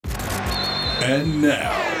And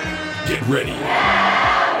now, get ready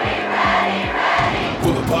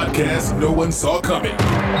for the podcast no one saw coming.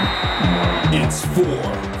 It's four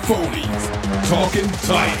phonies talking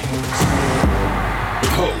Titans.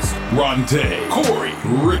 Host Ronde, Corey,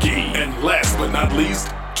 Ricky, and last but not least,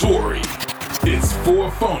 Tori. It's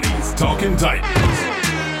four phonies talking Titans.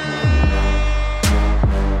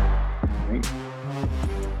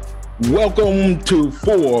 Welcome to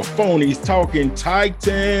Four Phonies Talking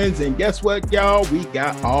Titans. And guess what, y'all? We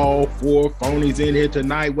got all four phonies in here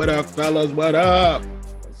tonight. What up, fellas? What up?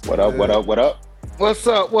 What up? What's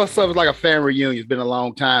up? It's like a family reunion. It's been a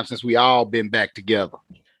long time since we all been back together.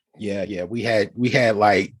 Yeah. We had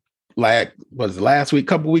like was last week, a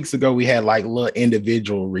couple weeks ago, we had like little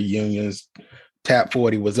individual reunions. Tap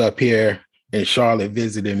 40 was up here in Charlotte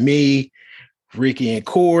visiting me. Ricky and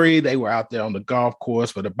Corey, they were out there on the golf course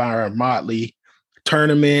for the Byron Motley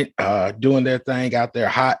tournament, doing their thing out there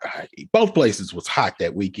hot. Both places was hot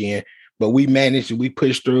that weekend, but we managed and we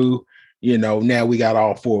pushed through. You know, now we got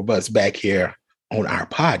all four of us back here on our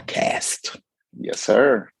podcast. Yes,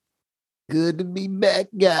 sir. Good to be back,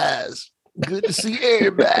 guys. Good to see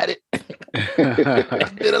everybody.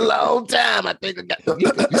 It's been a long time. I think I got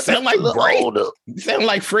You sound like older. You sound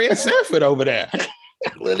like Fred Sanford over there.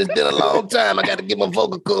 Well, it's been a long time. I got to get my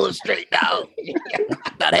vocal cords straight out.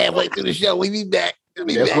 About halfway through the show, we be back.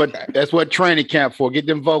 That's what training camp for. Get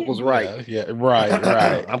them vocals right. Yeah, right.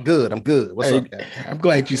 I'm good. What's up, guys? I'm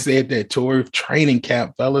glad you said that, Tori. Training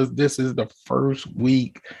camp, fellas. This is the first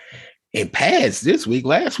week and past this week.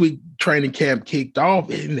 Last week, training camp kicked off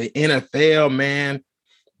in the NFL, man.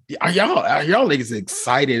 Are y'all as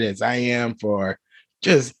excited as I am for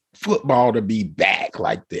just football to be back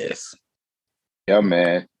like this? Yeah,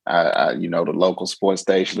 man. I the local sports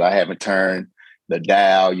stations, I haven't turned the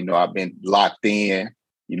dial. I've been locked in,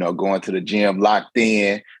 going to the gym, locked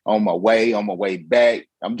in on my way back.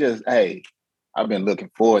 I've been looking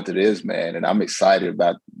forward to this, man. And I'm excited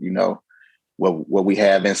about, what we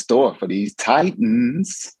have in store for these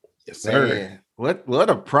Titans. Yes, sir. Man, what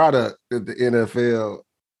a product that the NFL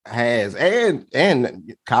has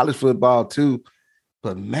and college football too.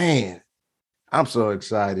 But man, I'm so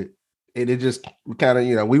excited. And it just kind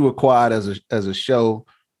of, we were quiet as a show,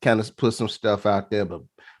 kind of put some stuff out there, but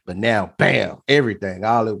now, bam, everything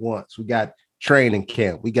all at once. We got training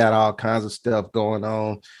camp. We got all kinds of stuff going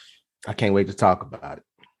on. I can't wait to talk about it.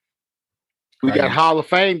 We got Hall of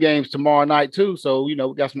Fame games tomorrow night too. So, we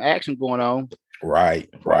got some action going on. Right.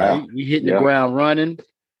 We hitting the ground running.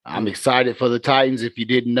 I'm excited for the Titans. If you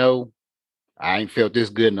didn't know, I ain't felt this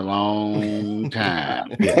good in a long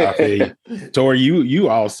time. Yeah, I feel you. Tori, you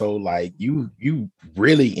also like you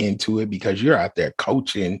really into it because you're out there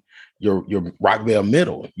coaching your Rockville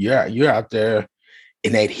Middle. You're out there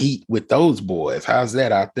in that heat with those boys. How's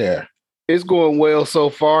that out there? It's going well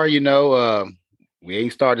so far. We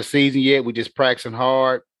ain't started the season yet. We just practicing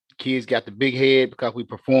hard. Kids got the big head because we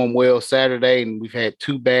performed well Saturday, and we've had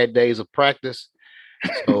 2 bad days of practice.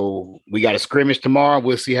 So we got a scrimmage tomorrow.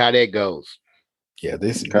 We'll see how that goes. Yeah,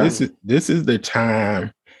 this is the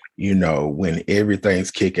time, when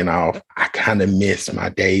everything's kicking off. I kind of miss my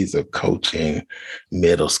days of coaching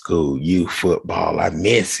middle school youth football. I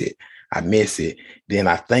miss it. Then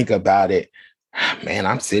I think about it. Man,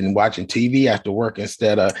 I'm sitting watching TV after work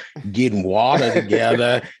instead of getting water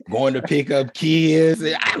together, going to pick up kids.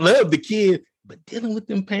 I love the kids, but dealing with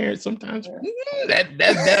them parents sometimes, that's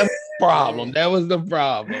the problem. That was the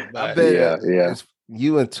problem. I bet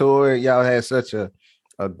you and Tori, y'all had such a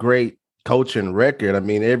great coaching record. I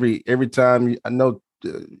mean, every time I know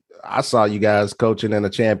I saw you guys coaching in a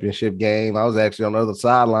championship game. I was actually on the other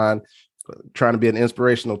sideline trying to be an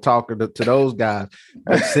inspirational talker to those guys.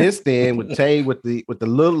 But since then, with Tay, with the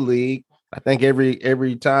Little League, I think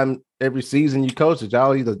every season you coached it,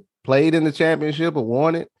 y'all either played in the championship or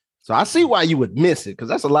won it. So I see why you would miss it, because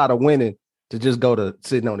that's a lot of winning to just go to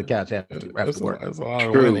sitting on the couch after work. That's a lot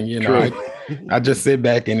of winning. I just sit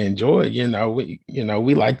back and enjoy it.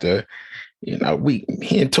 We like to. Me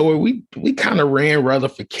and Tori, we kind of ran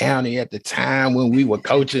Rutherford County at the time when we were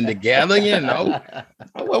coaching together.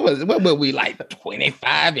 What were we like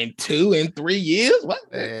 25-2 in 3 years?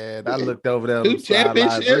 What? Man, I looked over there on 2 the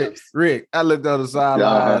sidelines. Rick, I looked on the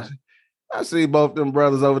sidelines. I see both them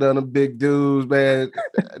brothers over there on the big dudes, man.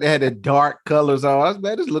 They had the dark colors on.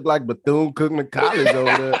 Man, this looked like Bethune-Cookman College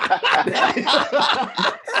over there.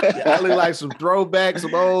 I look like some throwbacks,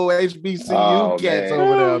 some old HBCU cats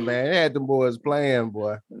over there, man. They had them boys playing,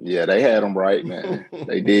 boy. Yeah, they had them right, man.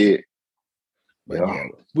 They did. But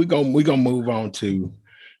we're gonna move on to,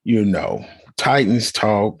 Titans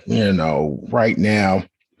talk. Right now,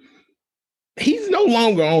 he's no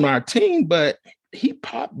longer on our team, but he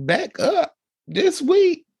popped back up this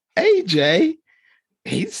week. AJ,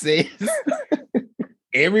 he says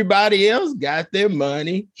everybody else got their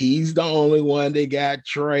money. He's the only one that got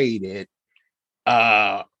traded.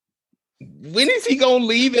 When is he gonna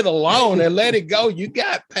leave it alone and let it go? You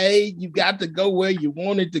got paid. You got to go where you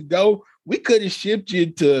wanted to go. We could have shipped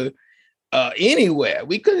you to anywhere.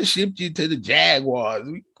 We could have shipped you to the Jaguars.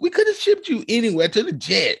 We could have shipped you anywhere, to the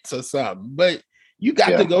Jets or something. But you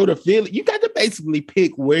got to go to Philly. You got to basically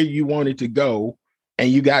pick where you wanted to go,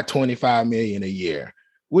 and you got $25 million a year.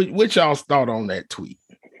 What y'all's thought on that tweet?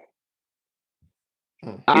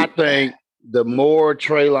 I think the more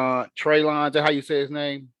Treylon, is that how you say his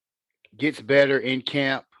name, gets better in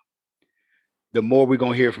camp, the more we're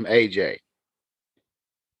gonna hear from AJ.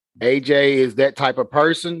 AJ is that type of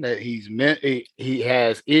person that he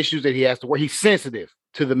has issues that he has to work. He's sensitive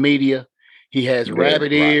to the media. He has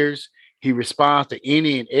rabbit ears. He responds to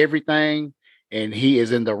any and everything, and he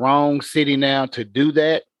is in the wrong city now to do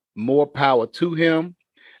that. More power to him.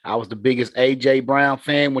 I was the biggest AJ Brown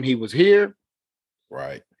fan when he was here.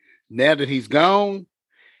 Right. Now that he's gone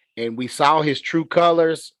and we saw his true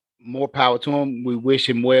colors, more power to him. We wish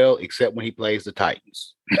him well, except when he plays the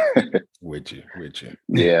Titans. with you.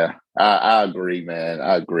 Yeah, I agree, man.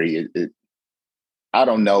 I agree. I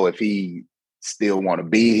don't know if he still want to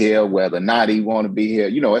be here, whether or not he want to be here.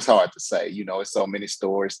 You know, it's hard to say. You know, it's so many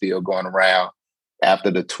stories still going around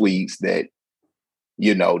after the tweets that,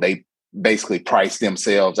 you know, they basically priced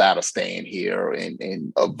themselves out of staying here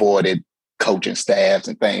and avoided coaching staffs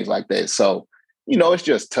and things like that. So, you know, it's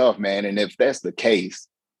just tough, man. And if that's the case,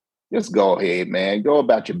 just go ahead, man. Go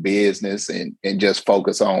about your business and just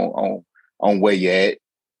focus on where you're at.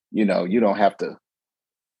 You know, you don't have to.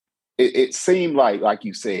 It seemed like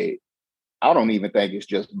you said, I don't even think it's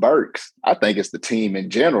just Burks. I think it's the team in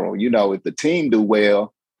general. You know, if the team do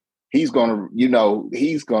well, he's gonna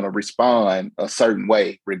respond a certain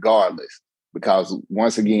way regardless. Because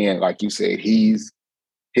once again, like you said, his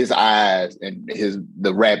eyes and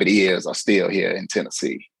the rabbit ears are still here in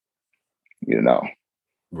Tennessee. You know.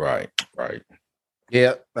 Right.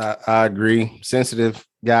 Yeah, I agree. Sensitive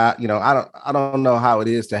guy. You know, I don't know how it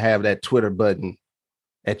is to have that Twitter button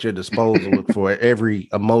at your disposal for every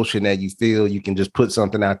emotion that you feel. You can just put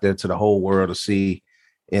something out there to the whole world to see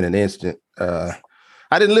in an instant. I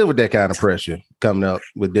didn't live with that kind of pressure coming up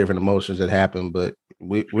with different emotions that happen, but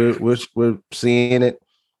we're seeing it.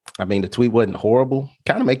 I mean, the tweet wasn't horrible.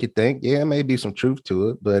 Kind of make you think, yeah, maybe some truth to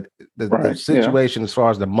it. But the situation as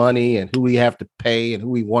far as the money and who we have to pay and who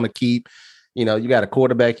we want to keep, you know, you got a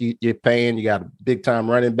quarterback you're paying, you got a big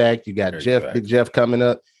time running back, you got Big Jeff coming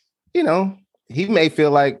up. You know, he may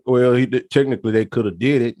feel like, well, technically they could have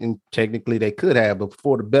did it, and technically they could have, but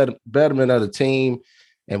for the betterment of the team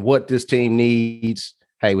and what this team needs,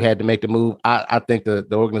 hey, we had to make the move. I think the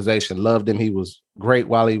organization loved him. He was great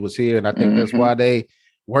while he was here, and I think that's why they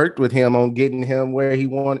worked with him on getting him where he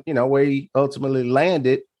wanted, you know, where he ultimately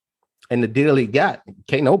landed and the deal he got.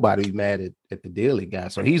 Can't nobody be mad at the deal he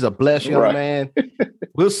got. So he's a blessed young man.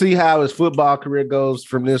 We'll see how his football career goes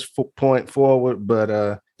from this point forward.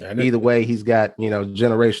 But either way, he's got, you know,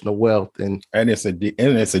 generational wealth, and it's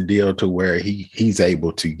a deal to where he's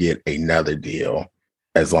able to get another deal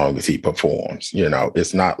as long as he performs. You know,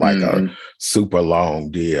 it's not like a super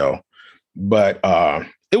long deal, but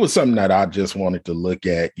it was something that I just wanted to look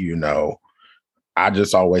at. You know, I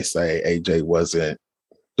just always say AJ wasn't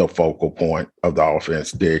the focal point of the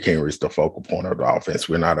offense. Derrick Henry's the focal point of the offense.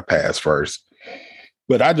 We're not a pass first.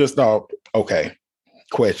 But I just thought, okay,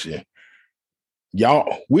 question.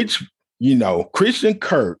 Y'all, Christian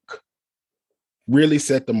Kirk really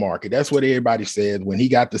set the market. That's what everybody said when he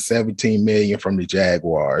got the $17 million from the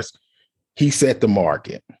Jaguars. He set the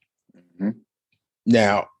market.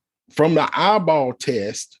 Now, from the eyeball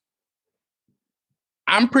test,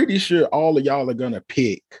 I'm pretty sure all of y'all are going to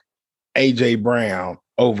pick AJ Brown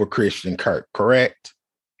over Christian Kirk, correct?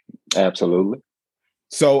 Absolutely.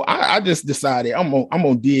 So I just decided I'm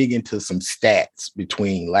gonna dig into some stats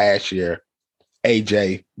between last year,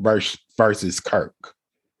 AJ versus Kirk.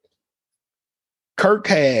 Kirk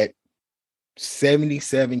had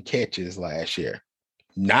 77 catches last year.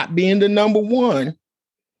 Not being the number one,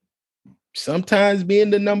 sometimes being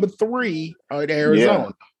the number 3 at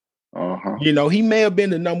Arizona. You know, he may have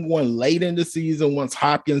been the number 1 late in the season once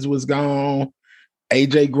Hopkins was gone.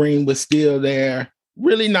 AJ Green was still there.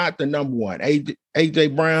 Really not the number 1.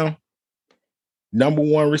 AJ Brown, number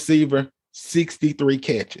 1 receiver, 63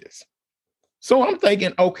 catches. So I'm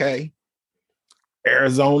thinking, okay,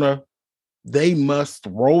 Arizona, they must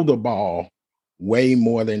throw the ball way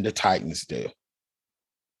more than the Titans do.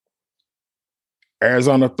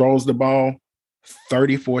 Arizona throws the ball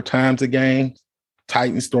 34 times a game.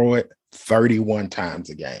 Titans throw it 31 times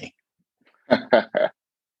a game. I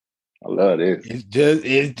love this.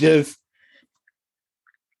 It's just,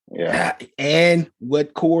 yeah. And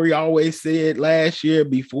what Corey always said last year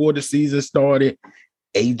before the season started,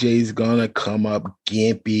 AJ's gonna come up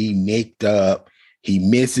gimpy, nicked up. He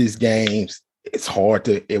misses games.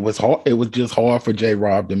 It was just hard for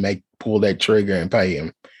J-Rob to pull that trigger and pay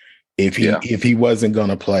him if he wasn't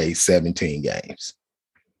gonna play 17 games.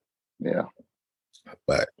 Yeah.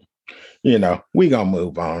 But we gonna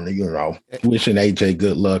move on, wishing AJ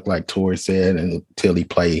good luck, like Tori said, until he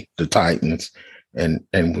play the Titans, and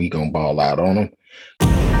we gonna ball out on him.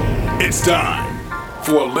 It's time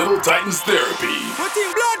for a little Titans therapy.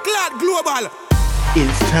 Blood clot global.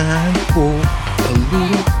 It's time for a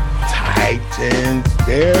little Titans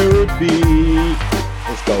therapy.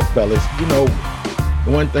 Let's go, fellas.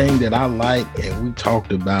 One thing that I like, and we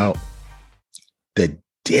talked about the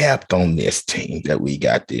depth on this team that we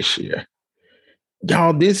got this year.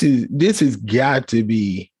 Y'all, this has got to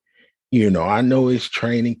be, I know it's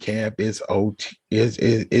training camp, it's OT,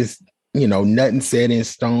 it's nothing set in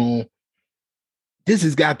stone. This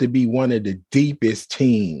has got to be one of the deepest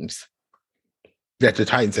teams that the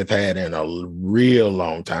Titans have had in a real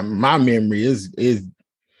long time. My memory is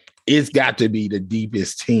it's got to be the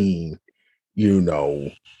deepest team,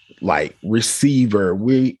 like receiver.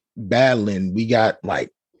 We got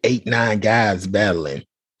like 8-9 guys battling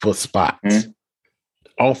for spots. Mm-hmm.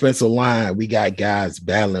 Offensive line, we got guys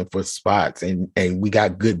battling for spots, and we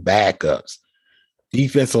got good backups.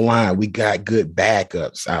 Defensive line, we got good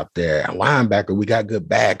backups out there. Linebacker, we got good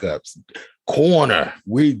backups. Corner,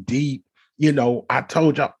 we're deep. I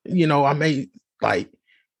told y'all, I made like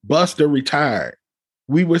Buster retired.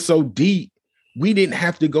 We were so deep, we didn't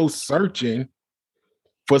have to go searching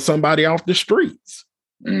for somebody off the streets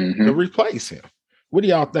to replace him. What do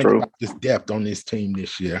y'all think about this depth on this team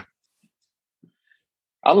this year?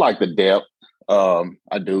 I like the depth.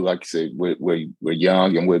 I do. Like I said, we're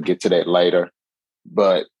young, and we'll get to that later.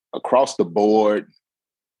 But across the board,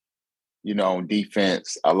 on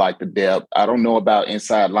defense, I like the depth. I don't know about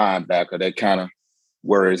inside linebacker. That kind of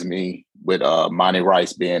worries me with Monty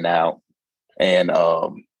Rice being out. And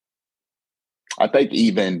I think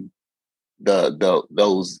even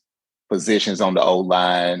those positions on the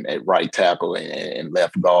O-line at right tackle and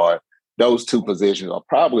left guard, those two positions are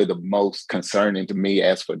probably the most concerning to me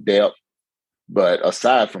as for depth. But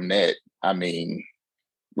aside from that, I mean,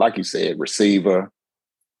 like you said, receiver,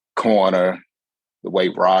 corner, the way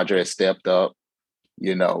Roger has stepped up,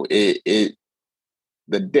 the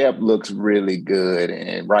depth looks really good.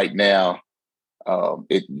 And right now,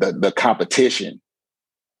 the competition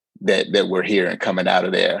that we're hearing coming out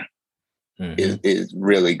of there is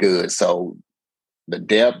really good. So the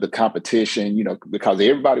depth, the competition, because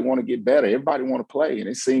everybody want to get better, everybody want to play, and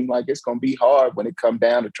it seems like it's going to be hard when it comes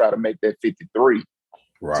down to try to make that 53.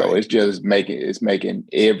 Right. So it's just making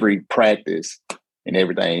every practice and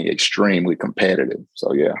everything extremely competitive.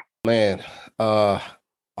 So yeah, man, I'm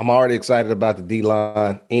already excited about the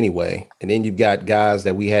D-line anyway. And then you've got guys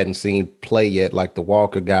that we hadn't seen play yet, like the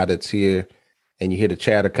Walker guy that's here, and you hear the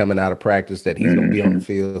chatter coming out of practice that he's going to be on the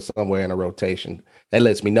field somewhere in a rotation. That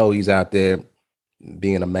lets me know he's out there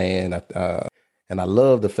being a man. And I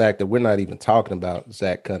love the fact that we're not even talking about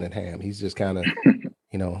Zach Cunningham. He's just kind of,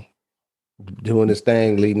 doing his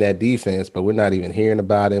thing, leading that defense, but we're not even hearing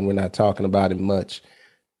about him. We're not talking about him much,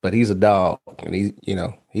 but he's a dog, and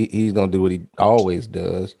he's going to do what he always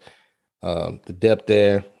does. The depth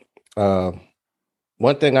there.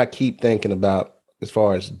 One thing I keep thinking about as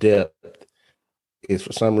far as depth is,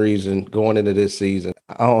 for some reason, going into this season,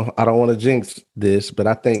 I don't want to jinx this, but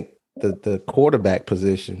I think the quarterback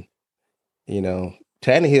position,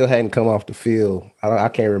 Tannehill hadn't come off the field. I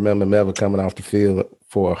can't remember him ever coming off the field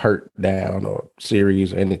for a hurt down or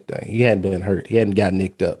series or anything. He hadn't been hurt. He hadn't got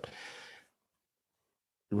nicked up.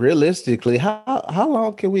 Realistically, how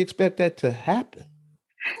long can we expect that to happen?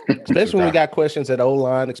 Especially when we got questions at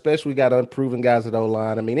O-line, especially we got unproven guys at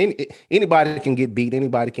O-line. I mean, anybody can get beat.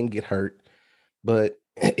 Anybody can get hurt. But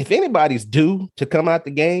if anybody's due to come out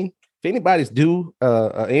the game, if anybody's due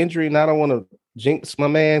an injury, and I don't want to jinx my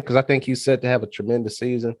man because I think he's set to have a tremendous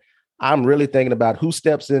season, I'm really thinking about who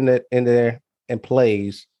steps in there and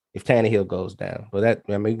plays if Tannehill goes down. But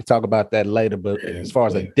we can talk about that later. But as far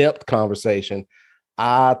as a depth conversation,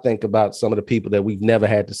 I think about some of the people that we've never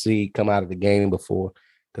had to see come out of the game before,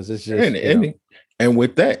 because it's just and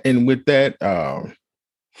with that,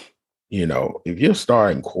 if your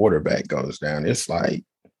starting quarterback goes down, it's like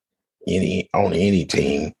on any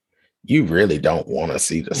team, you really don't want to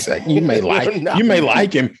see the second. You may like you may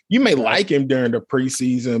like him during the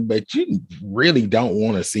preseason, but you really don't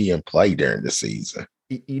want to see him play during the season.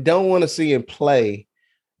 You don't want to see him play,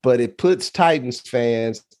 but it puts Titans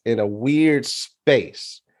fans in a weird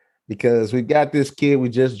space because we've got this kid we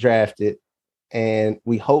just drafted, and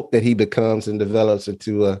we hope that he becomes and develops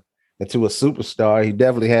into a superstar. He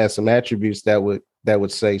definitely has some attributes that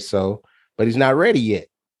would say so, but he's not ready yet.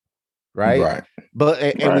 Right. But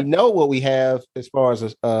and we know what we have as far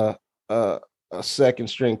as a second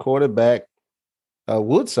string quarterback,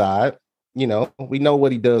 Woodside. You know, we know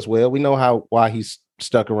what he does well. We know why he's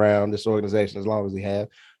stuck around this organization as long as he has.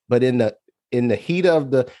 But in the heat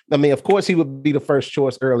of of course he would be the first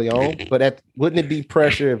choice early on. But wouldn't it be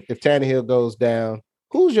pressure if Tannehill goes down?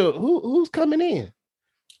 Who's coming in?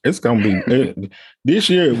 It's gonna be this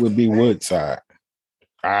year. It would be Woodside.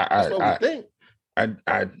 That's what we think.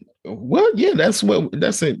 Well, yeah, that's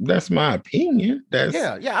my opinion. I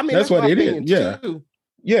mean, that's what it is. Yeah, too.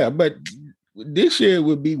 Yeah, but this year it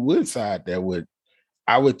would be Woodside I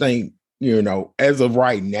would think, you know, as of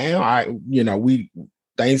right now,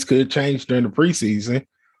 things could change during the preseason,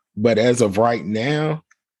 but as of right now,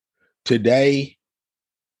 today,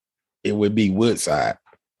 it would be Woodside.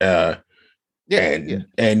 And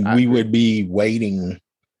we would be waiting,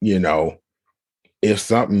 you know, if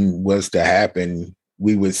something was to happen,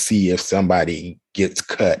 we would see if somebody gets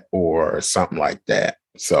cut or something like that.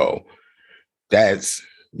 So that's,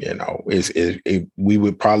 you know, we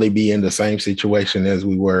would probably be in the same situation as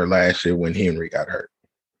we were last year when Henry got hurt.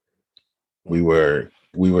 We were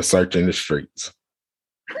searching the streets.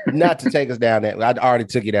 Not to take us down that. I already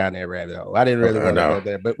took you down that rabbit hole. I didn't really want to go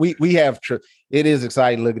there, but we have. It is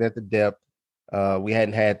exciting looking at the depth. We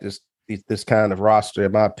hadn't had this kind of roster,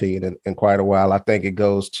 in my opinion, in quite a while. I think it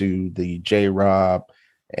goes to the J-Rob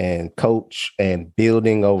and coach and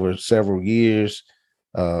building over several years.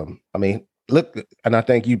 I mean, look, and I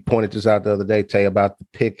think you pointed this out the other day, Tay, about the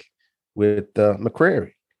pick with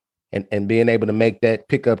McCrary and being able to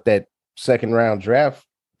pick up that second round draft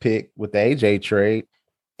pick with the AJ trade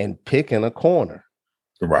and picking a corner.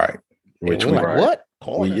 Right. Which we like, what?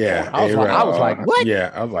 Corner? I was like, what?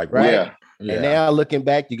 Yeah, I was like, right. Yeah. And now looking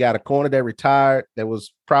back, you got a corner that retired that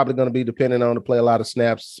was probably going to be dependent on to play a lot of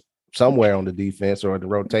snaps somewhere on the defense or the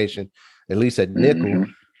rotation, at least at nickel.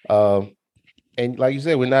 Mm-hmm. And like you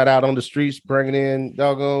said, we're not out on the streets bringing in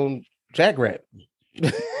doggone Jackrabbit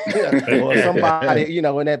or somebody, you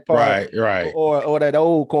know, in that part, right, or that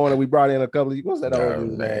old corner we brought in a couple of. What's that old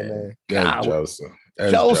dude man? That's Joseph.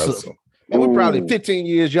 And we're probably 15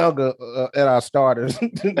 years younger at our starters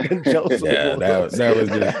than Joseph. Yeah, that was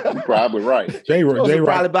just probably right. Joseph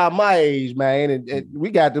probably about my age, man, and we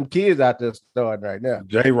got them kids out there starting right now.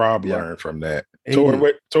 J-Rob learned from that.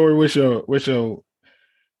 Tori, what's your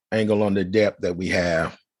angle on the depth that we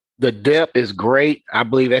have? The depth is great. I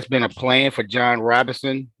believe that's been a plan for John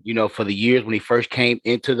Robinson, you know, for the years when he first came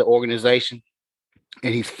into the organization,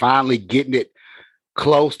 and he's finally getting it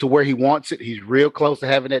close to where he wants it. He's real close to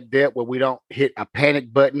having that depth where we don't hit a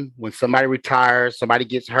panic button when somebody retires, somebody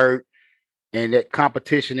gets hurt, and that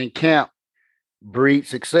competition in camp breeds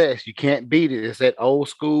success. You can't beat it. It's that old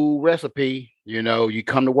school recipe. You know, you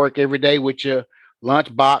come to work every day with your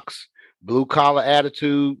lunchbox, blue collar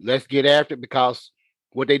attitude. Let's get after it, because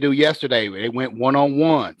what they do yesterday, they went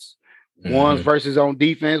one-on-ones, ones versus on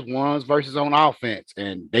defense, ones versus on offense,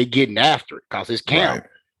 and they getting after it because it's camp.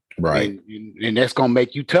 Right. And that's going to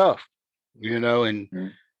make you tough, you know,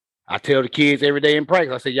 and I tell the kids every day in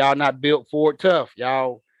practice, I say, y'all not built for it tough.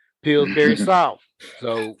 Y'all Pillsbury soft.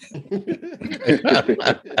 So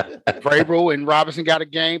Vrabel and Robinson got a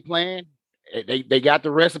game plan. They got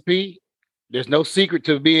the recipe. There's no secret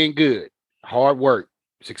to being good. Hard work,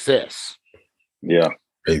 success. Yeah,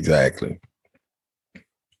 exactly.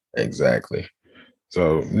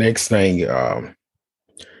 So next thing,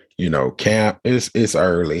 you know, camp it's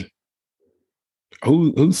early.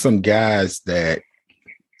 Who's some guys that,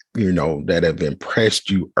 you know, that have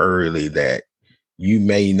impressed you early that you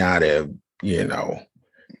may not have, you know,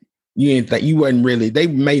 you didn't think, you wasn't really, they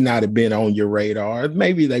may not have been on your radar.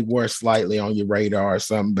 Maybe they were slightly on your radar or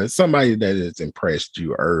something, but somebody that has impressed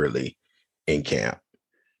you early in camp.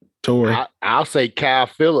 Tori? I'll say Kyle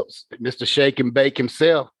Phillips, Mr. Shake and Bake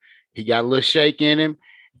himself. He got a little shake in him.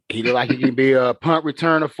 He looked like he can be a punt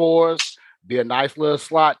returner for us, be a nice little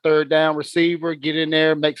slot third down receiver, get in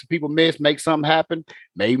there, make some people miss, make something happen,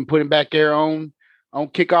 maybe even put him back there on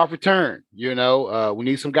kickoff return. You know, we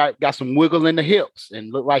need some guy got some wiggle in the hips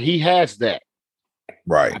and look like he has that.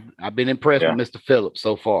 Right. I've been impressed with Mr. Phillips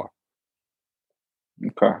so far.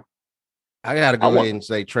 Okay. I got to go ahead and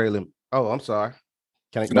say Traylon. Oh, I'm sorry.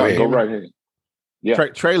 Can I go right ahead? Yeah.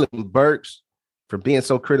 Treylon Burks, for being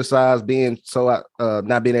so criticized, being so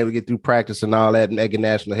not being able to get through practice and all that, making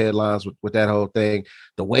national headlines with that whole thing.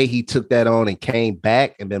 The way he took that on and came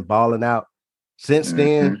back and been balling out since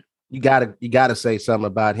then, you gotta say something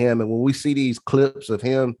about him. And when we see these clips of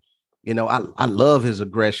him, you know, I love his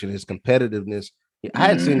aggression, his competitiveness. I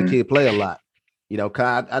hadn't seen the kid play a lot, you know.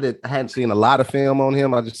 I hadn't seen a lot of film on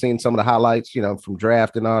him. I just seen some of the highlights, you know, from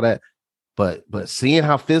draft and all that. But seeing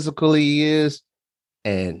how physical he is,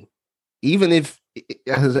 and even if, you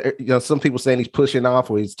know, some people saying he's pushing off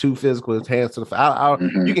or he's too physical, his hands to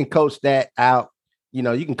the you can coach that out. You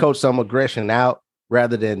know, you can coach some aggression out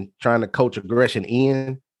rather than trying to coach aggression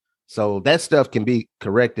in. So that stuff can be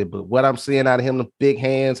corrected. But what I'm seeing out of him, the big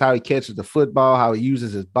hands, how he catches the football, how he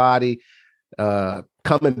uses his body,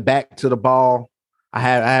 coming back to the ball, I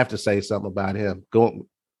have to say something about him.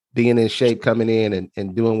 Being in shape, coming in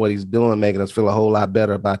and doing what he's doing, making us feel a whole lot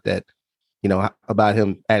better about that, you know, about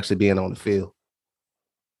him actually being on the field.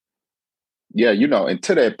 Yeah, you know, and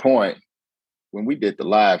to that point, when we did the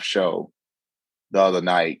live show the other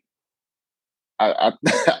night, I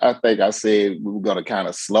think I said we were going to kind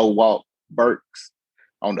of slow walk Burks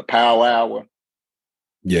on the Power Hour.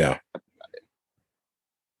 Yeah.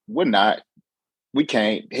 We're not. We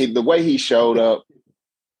can't. The way he showed up,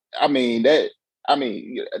 I mean,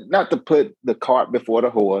 not to put the cart before the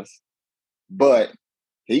horse, but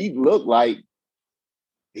he looked like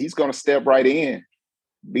he's going to step right in,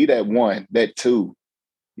 be that one, that two,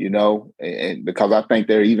 you know, and because I think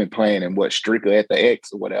they're even playing in Stricker at the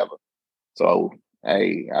X or whatever. So,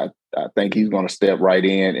 hey, I think he's going to step right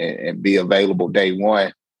in and be available day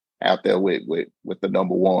one out there with the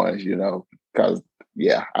number ones, you know, because,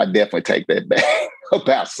 yeah, I definitely take that back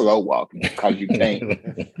about slow walking because you can't.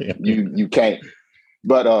 you can't.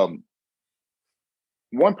 But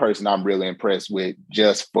one person I'm really impressed with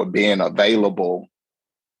just for being available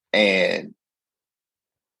and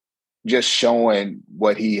just showing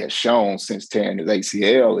what he has shown since tearing his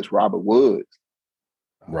ACL is Robert Woods.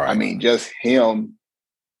 Right. I mean, just him,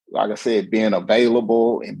 like I said, being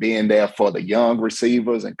available and being there for the young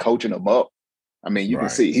receivers and coaching them up. I mean, you can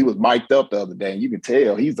see he was mic'd up the other day, and you can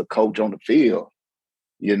tell he's the coach on the field.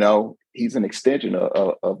 You know, he's an extension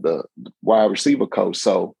of the wide receiver coach.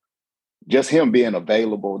 So just him being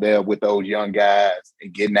available there with those young guys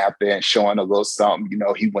and getting out there and showing a little something. You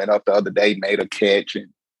know, he went up the other day, made a catch, and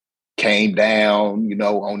came down, you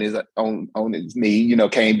know, on his knee, you know,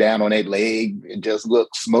 came down on that leg and just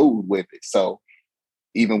looked smooth with it. So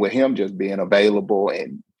even with him just being available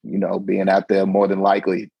and, you know, being out there more than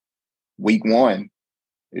likely week one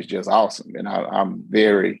is just awesome. And I'm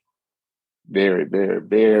very, very, very,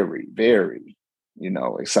 very, very, you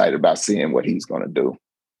know, excited about seeing what he's going to do.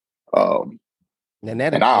 And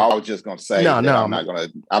I was just going to say, I'm not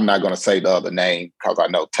going to say the other name because I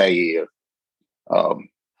know Tay is.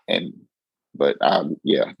 But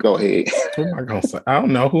go ahead. Who am I gonna say? I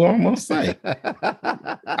don't know who I'm gonna say.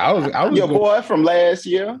 I was your boy from last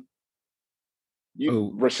year.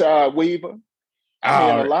 Rashad Weaver.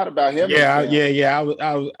 I heard a lot about him. Yeah.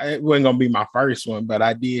 It wasn't gonna be my first one, but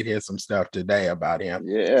I did hear some stuff today about him.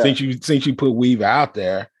 Yeah. Since you put Weaver out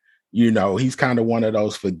there, you know, he's kind of one of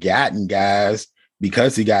those forgotten guys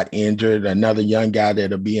because he got injured. Another young guy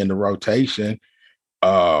that'll be in the rotation.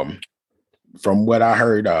 From what I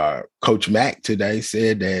heard, Coach Mack today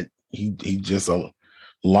said that he's just a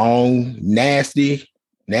long, nasty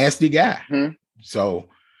guy. Mm-hmm. So,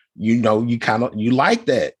 you know, you like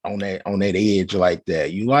that on that edge like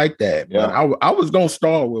that. You like that. Yeah. But I was gonna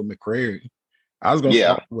start with McCrary. I was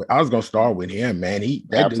gonna start with him, man.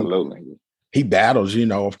 Absolutely. He battles, you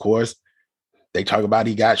know, of course. They talk about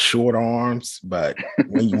he got short arms, but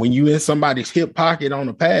when you in somebody's hip pocket on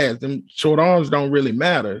the pass, them short arms don't really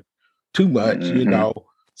matter too much, you know.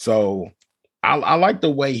 So I like the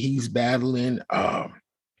way he's battling.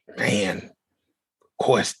 Man, of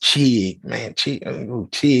course, Chig.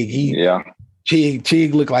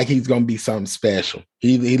 Chig looked like he's gonna be something special.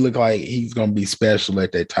 He looked like he's gonna be special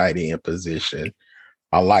at that tight end position.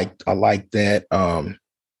 I like that.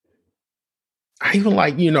 I even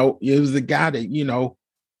like, you know, it was the guy that, you know,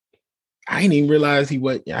 I didn't even realize I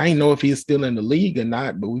didn't know if he was still in the league or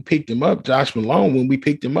not, but we picked him up, Josh Malone. When we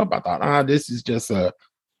picked him up, I thought, this is just a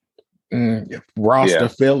roster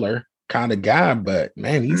filler kind of guy. But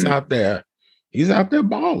man, he's out there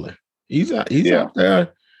balling. He's out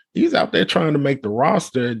there trying to make the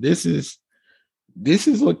roster. This is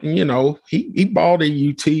looking, you know, he balled at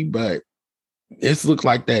UT, but it looked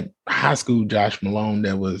like that high school Josh Malone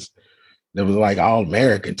that was like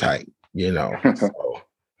All-American type, you know.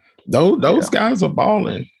 So, those guys are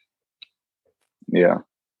balling. Yeah.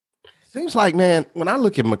 Seems like, man, when I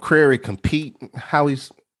look at McCrary compete, how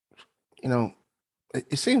he's,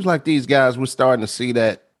 it seems like these guys, we're starting to see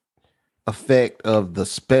that effect of the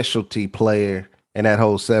specialty player and that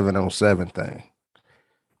whole 7-on-7 thing.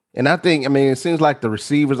 And I think, it seems like the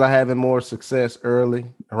receivers are having more success early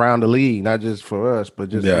around the league, not just for us, but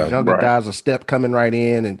just the younger guys a step coming right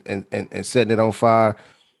in and setting it on fire.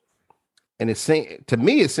 And to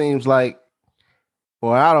me, it seems like,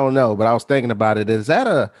 well, I don't know, but I was thinking about it. Is that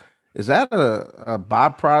a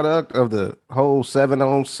byproduct of the whole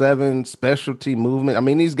 7-on-7 specialty movement?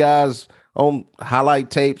 These guys on highlight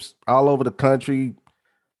tapes all over the country,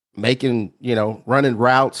 making, running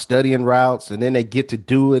routes, studying routes, and then they get to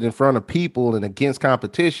do it in front of people and against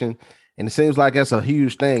competition. And it seems like that's a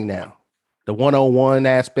huge thing now. The 1-on-1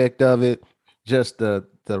 aspect of it, just the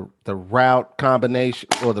route combination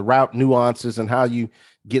or the route nuances and how you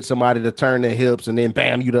get somebody to turn their hips and then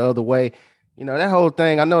bam, you the other way. That whole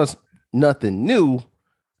thing, I know it's nothing new,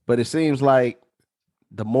 but it seems like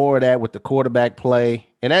the more of that with the quarterback play,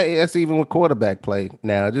 and that's even with quarterback play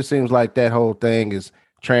now, it just seems like that whole thing is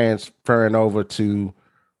transferring over to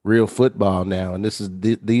real football now. And this is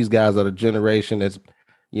these guys are the generation that's,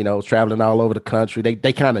 traveling all over the country.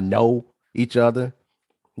 They kind of know each other.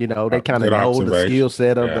 They kind of know the skill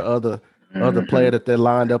set of the other player that they're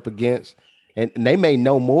lined up against. And they may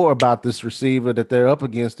know more about this receiver that they're up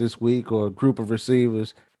against this week or a group of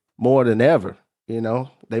receivers more than ever. They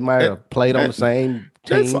might have played on the same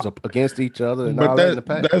teams against each other and all that in the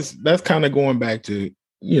past. That's kind of going back to,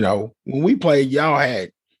 when we played,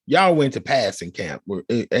 y'all went to passing camp. Wasn't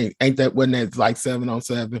that like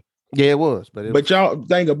 7-on-7? Yeah, it was. But y'all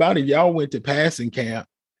think about it, y'all went to passing camp,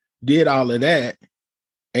 did all of that,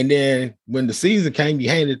 and then when the season came, you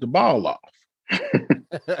handed the ball off.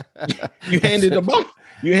 You handed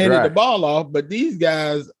the ball off, but these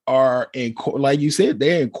guys are like you said,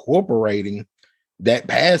 they're incorporating that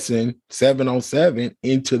passing 7-on-7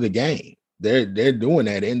 into the game. They're doing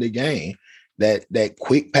that in the game. That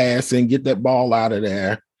quick passing, get that ball out of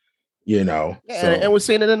there, Yeah, and we're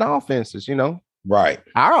seeing it in the offenses, Right.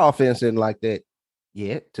 Our offense isn't like that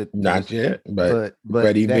yet. Not yet, but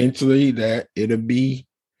eventually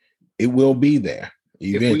it will be there.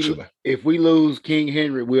 Eventually. If we lose King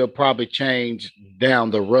Henry, we'll probably change down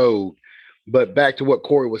the road. But back to what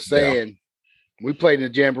Corey was saying, we played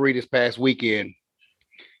in the Jamboree this past weekend,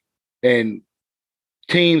 and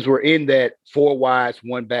teams were in that 4 wides,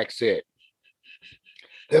 1 back set.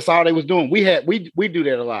 That's all they was doing. We do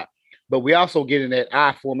that a lot, but we also get in that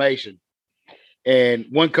I formation. And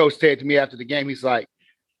one coach said to me after the game, he's like,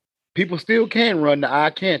 people still can run the I,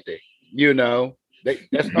 can't they?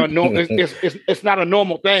 That's normal. It's not a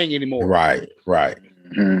normal thing anymore. Right.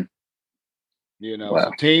 Mm-hmm.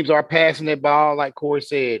 So teams are passing that ball, like Corey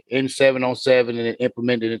said, in 7-on-7 and then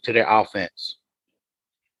implementing it into their offense.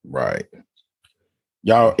 Right.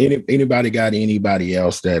 Y'all, anybody got anybody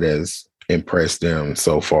else that has impressed them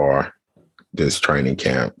so far this training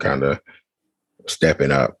camp, kind of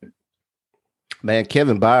stepping up? Man,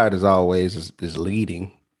 Kevin Byard as always is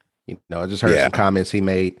leading. I just heard some comments he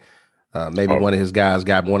made. Maybe one of his guys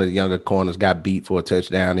one of the younger corners got beat for a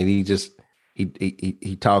touchdown, and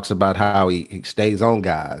he talks about how he stays on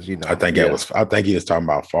guys. I think he was talking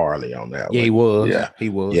about Farley on that. Yeah, he was. He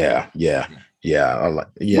was. Yeah.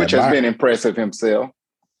 Which has been impressive himself.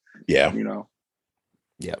 Yeah.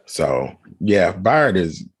 Yeah. So Byard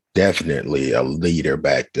is definitely a leader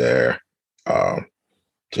back there.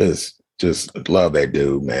 Just love that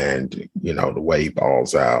dude, man. The way he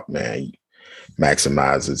balls out, man. He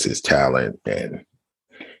maximizes his talent and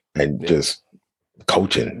just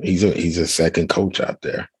coaching. He's a second coach out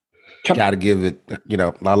there. Got to give it,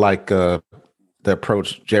 I like the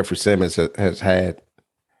approach Jeffrey Simmons has had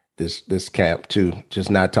this camp too.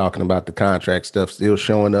 Just not talking about the contract stuff, still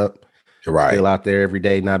showing up, right? Still out there every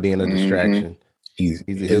day, not being a distraction.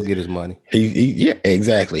 He'll get his money. Yeah,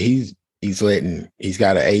 exactly. He's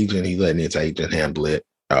got an agent. He's letting his agent handle it.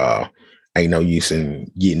 Ain't no use in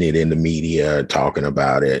getting it in the media, talking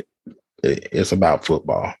about it. It's about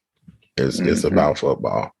football. It's about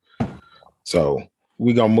football. So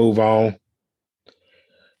we're gonna move on.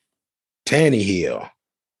 Tannehill.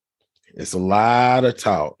 It's a lot of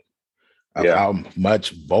talk about how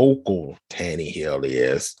much vocal Tannehill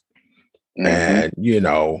is. And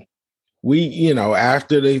we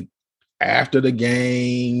after the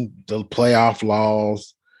game, the playoff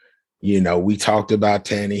loss, we talked about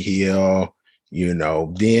Tannehill,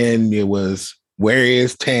 then it was, where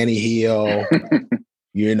is Tannehill?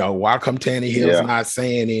 Why come Tannehill's not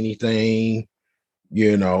saying anything?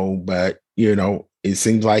 But it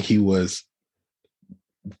seems like he was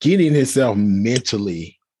getting himself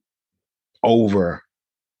mentally over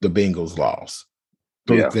the Bengals loss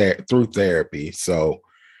through therapy. So,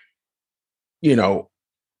 y'all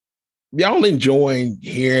enjoying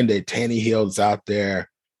hearing that Tannehill's out there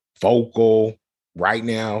vocal right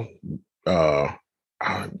now.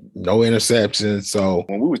 No interceptions. So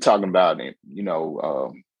when we were talking about it,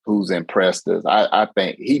 who's impressed us, I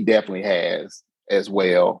think he definitely has as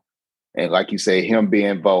well. And like you say, him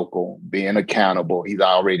being vocal, being accountable, he's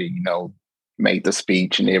already, made the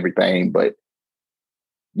speech and everything. But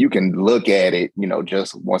you can look at it,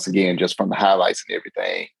 just once again, just from the highlights and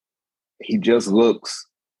everything. He just looks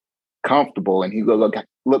comfortable, and he look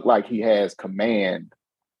like he has command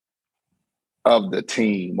of the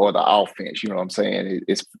team or the offense. You know what I'm saying?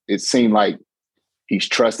 It seemed like he's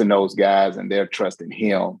trusting those guys and they're trusting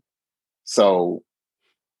him. So,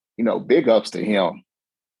 big ups to him,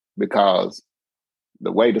 because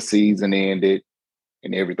the way the season ended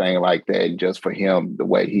and everything like that, just for him, the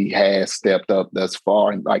way he has stepped up thus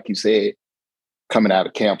far. And like you said, coming out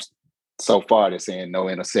of camps so far, they're saying no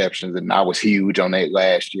interceptions. And I was huge on that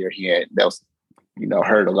last year.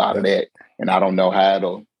 Heard a lot of that. And I don't know how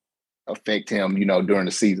it'll affect him, during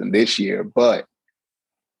the season this year. But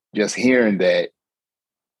just hearing that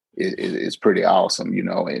is pretty awesome,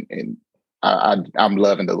 and I'm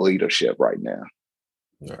loving the leadership right now.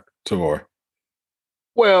 Tor.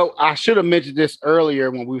 Well, I should have mentioned this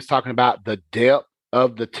earlier when we was talking about the depth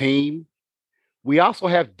of the team. We also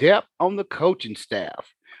have depth on the coaching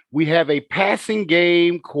staff. We have a passing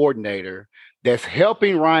game coordinator that's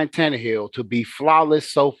helping Ryan Tannehill to be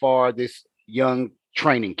flawless so far this young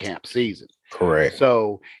training camp season. Correct.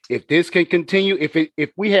 So if this can continue,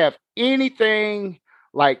 if we have anything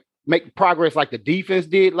like make progress like the defense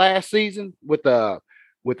did last season with an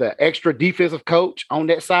extra defensive coach on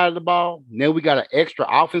that side of the ball, then we got an extra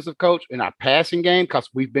offensive coach in our passing game because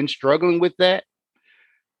we've been struggling with that.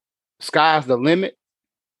 Sky's the limit.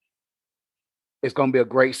 It's going to be a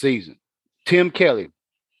great season. Tim Kelly,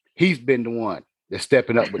 he's been the one that's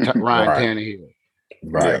stepping up with Ryan Tannehill.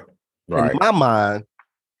 Right. Right.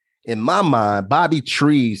 In my mind, Bobby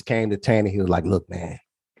Trees came to Tannehill like, look, man,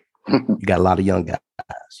 you got a lot of young guys.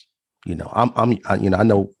 I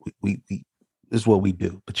know we this is what we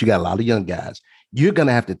do, but you got a lot of young guys. You're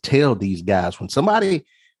gonna have to tell these guys when somebody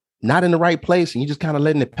not in the right place and you just kind of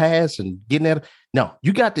letting it pass and getting at it. No,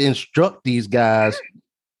 you got to instruct these guys.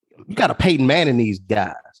 You got to Peyton Manning these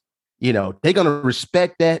guys. They're gonna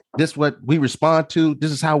respect that. This is what we respond to.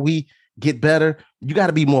 This is how we get better. You got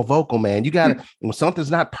to be more vocal, man. You got to, when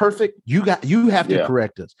something's not perfect, you have to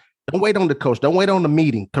correct us. Don't wait on the coach. Don't wait on the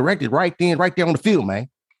meeting. Correct it right there on the field, man.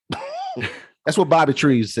 That's what Bobby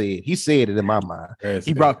Trees said. He said it in my mind.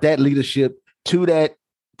 He brought that leadership to that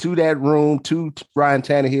room, to Ryan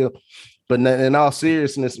Tannehill. But in all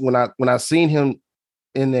seriousness, when I seen him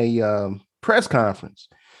in a press conference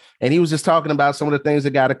and he was just talking about some of the things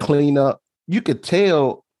that got to clean up, you could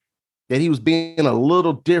tell that he was being a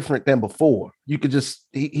little different than before. You could just,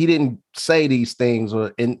 he didn't say these things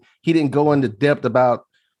and he didn't go into depth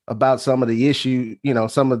about some of the issue,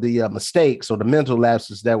 some of the mistakes or the mental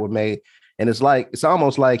lapses that were made. And it's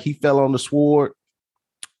almost like he fell on the sword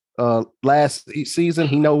last season.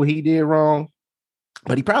 He know what he did wrong,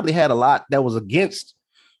 but he probably had a lot that was against,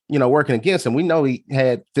 working against him. We know he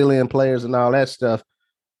had fill-in players and all that stuff,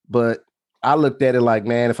 but I looked at it like,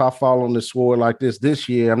 man, if I fall on the sword like this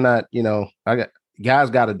year, I'm not, guys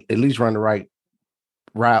got to at least run the right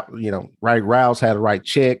route, right routes, have the right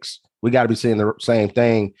checks. We got to be saying the same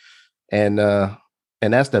thing. And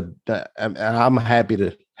that's I'm happy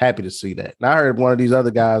to see that. And I heard one of these other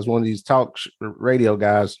guys, one of these talk radio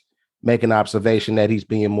guys make an observation that he's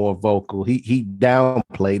being more vocal. He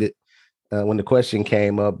downplayed it when the question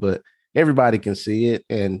came up, but everybody can see it.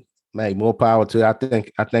 And man, more power to it.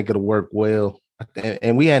 I think it'll work well.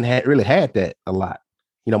 And we hadn't really had that a lot.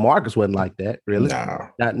 Marcus wasn't like that, really. No.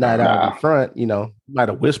 Not out in front, might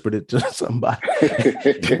have whispered it to somebody.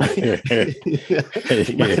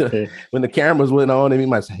 When the cameras went on, he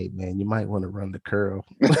might say, hey, man, you might want to run the curl.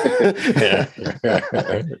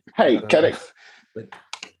 Hey, can I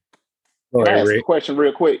ask a question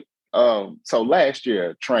real quick? So last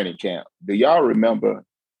year, training camp, do y'all remember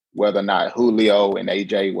whether or not Julio and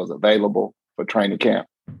AJ was available for training camp?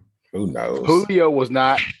 Who knows? Julio was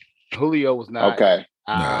not. Okay.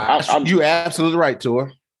 You're absolutely right,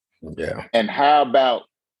 Tor. Yeah. And how about,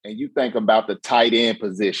 and you think about the tight end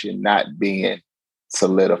position not being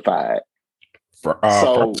solidified?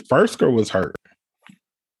 Firsker was hurt.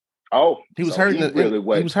 Oh, he was hurt. He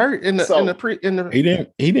was hurt in the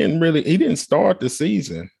He didn't start the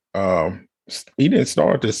season.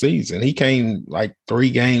 start the season. He came like 3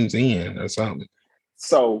 games in or something.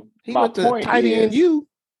 So He my went to point tight end is, you.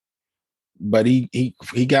 But he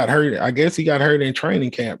got hurt. I guess he got hurt in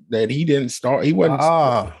training camp that he didn't start. He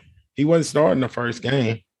wasn't starting the first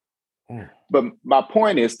game. but my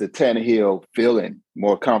point is that Tannehill feeling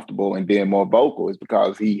more comfortable and being more vocal is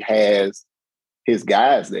because he has his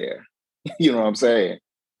guys there. You know what I'm saying?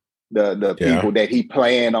 The people that he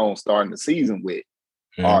planned on starting the season with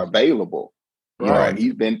are available. You know, and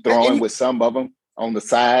he's been throwing with some of them on the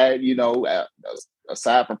side, you know,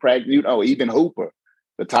 aside from practice, you know, even Hooper,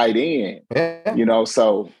 the tight end, you know,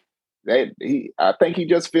 so I think he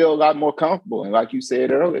just feels a lot more comfortable. And like you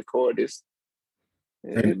said earlier, Corey,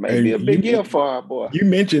 it may be a big year for our boy. You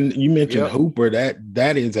mentioned Hooper.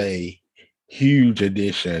 That is a huge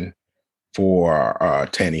addition for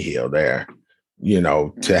Tannehill there. You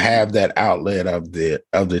know, to have that outlet of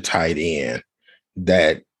the tight end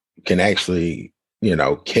that can actually, you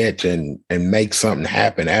know, catch and make something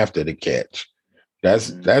happen after the catch.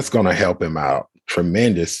 That's going to help him out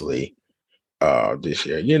tremendously this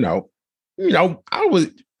year. You know,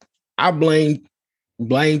 I blame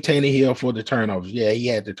Tannehill for the turnovers. Yeah, he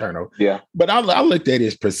had the turnover. Yeah, but I looked at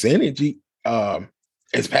his percentage.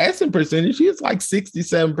 His passing percentage, he was like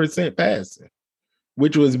 67% passing,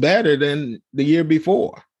 which was better than the year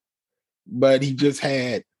before. But he just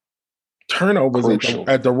had turnovers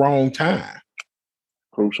at the wrong time.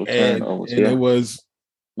 Crucial turnovers. And it was,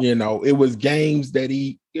 you know, it was games that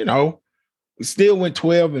he, you know, still went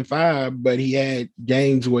 12-5, but he had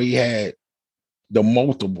games where he had the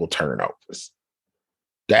multiple turnovers.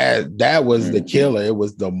 That was the killer. It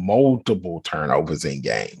was the multiple turnovers in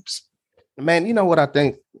games. Man, you know what I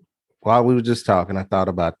think? While we were just talking, I thought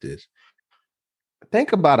about this.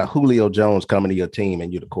 Think about a Julio Jones coming to your team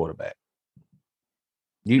and you're the quarterback.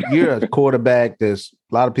 You're a quarterback that's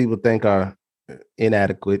a lot of people think are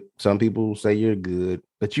inadequate. Some people say you're good,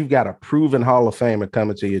 but you've got a proven Hall of Famer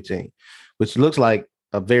coming to your team, which looks like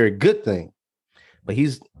a very good thing. But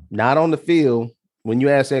he's not on the field. When you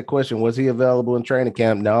ask that question, was he available in training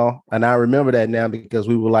camp? No. And I remember that now because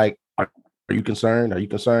we were like, are you concerned? Are you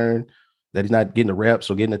concerned that he's not getting the reps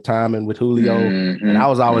or getting the timing with Julio? And I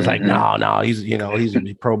was always like, no, he's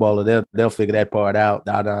a Pro Bowler. They'll figure that part out.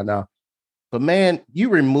 No. But man, you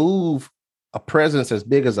remove a presence as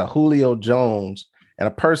big as a Julio Jones and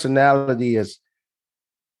a personality as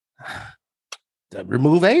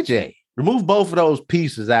remove AJ. Remove both of those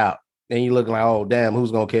pieces out. And you're looking like, oh, damn,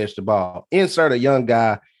 who's going to catch the ball? Insert a young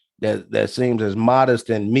guy that seems as modest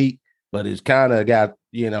and meek, but is kind of got,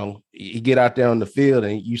 you know, you get out there on the field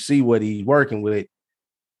and you see what he's working with.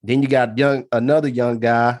 Then you got another young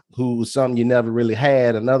guy who's something you never really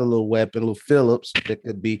had, another little weapon, little Phillips that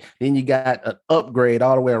could be. Then you got an upgrade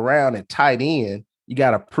all the way around at tight end. You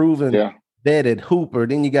got a proven vetted Hooper.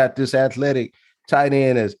 Then you got this athletic tight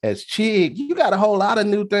end as Chig. You got a whole lot of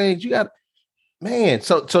new things. You got, man,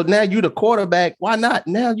 so now you the quarterback. Why not?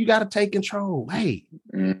 Now you got to take control. Hey,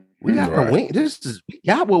 we got to win. We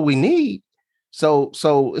got what we need. So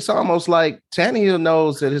it's almost like Tannehill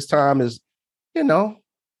knows that his time is, you know,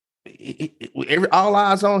 all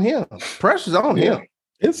eyes on him. Pressure's on him.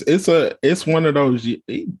 It's one of those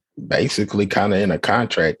basically kind of in a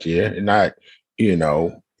contract year. Not, you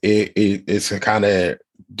know, it's a kind of,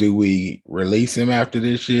 do we release him after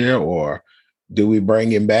this year or do we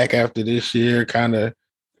bring him back after this year? Kind of,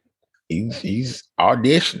 he's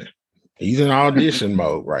auditioning. He's in audition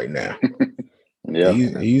mode right now. Yeah,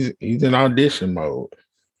 he's in audition mode.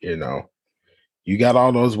 You know, you got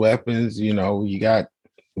all those weapons. You know, you got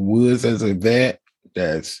Woods as a vet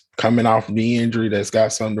that's coming off knee injury that's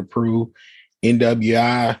got something to prove.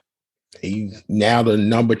 NWI, he's now the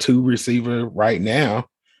number 2 receiver right now.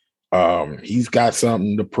 He's got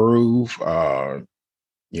something to prove.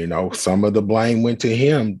 You know, some of the blame went to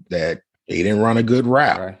him that he didn't run a good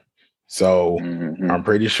route. Right. So I'm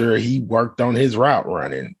pretty sure he worked on his route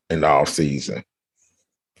running in the offseason.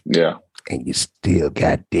 Yeah. And you still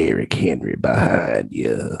got Derrick Henry behind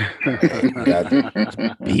you.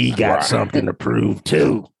 He got something to prove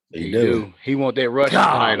too. He do. He want that rush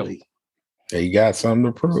title. He got something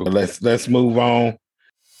to prove. Let's move on.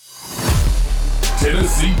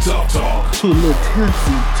 Tennessee Tough Talk. To a little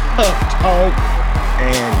Tennessee Tough Talk.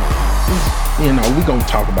 And, you know, we're going to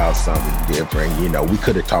talk about something different. You know, we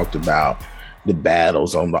could have talked about the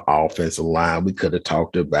battles on the offensive line. We could have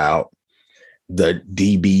talked about the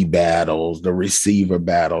DB battles, the receiver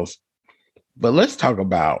battles. But let's talk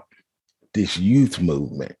about this youth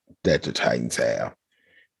movement that the Titans have.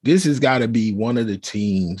 This has got to be one of the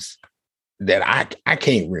teams that I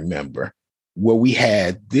can't remember where we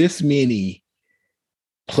had this many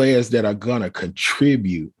players that are going to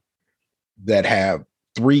contribute that have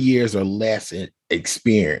 3 years or less in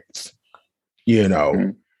experience. You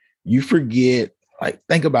know, you forget, like,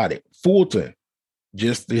 think about it. Fulton,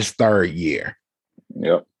 just this 3rd year.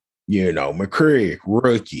 Yep. You know, McCrary,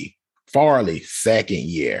 rookie. Farley, 2nd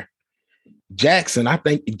year. Jackson, I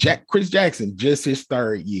think Chris Jackson, just his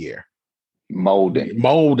 3rd year.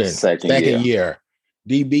 Molden, second year.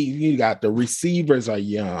 DB, you got the receivers are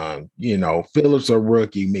young. You know, Phillips a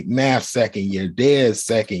rookie. McMath 2nd year. Dez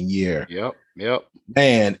 2nd year. Yep.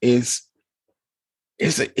 Man, it's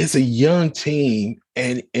a young team,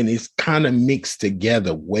 and it's kind of mixed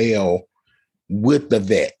together well with the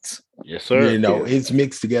vets. Yes, sir. You know, it's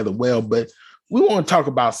mixed together well, but we want to talk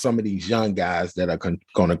about some of these young guys that are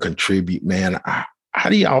going to contribute, man. How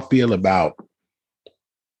do y'all feel about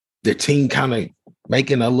the team kind of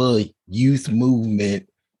making a little youth movement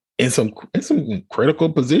in some critical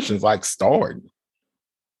positions, like starting?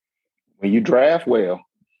 When you draft well,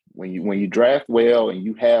 when you draft well and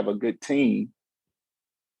you have a good team,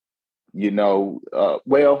 you know,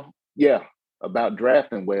 about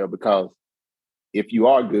drafting well, because if you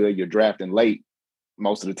are good, you're drafting late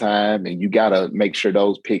most of the time, and you got to make sure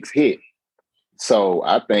those picks hit. So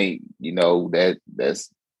I think, you know,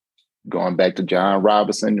 that's going back to John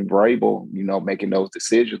Robinson and Vrabel, you know, making those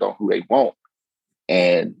decisions on who they want.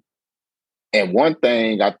 And one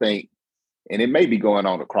thing I think, and it may be going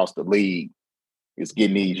on across the league, is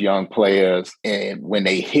getting these young players, and when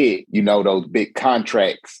they hit, you know, those big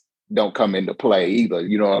contracts don't come into play either.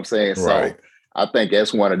 You know what I'm saying? Right. So I think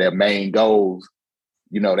that's one of their main goals.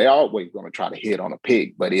 You know, they're always going to try to hit on a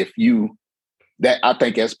pick, but I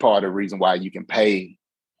think that's part of the reason why you can pay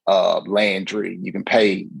Landry, you can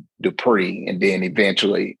pay Dupree, and then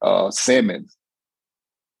eventually Simmons,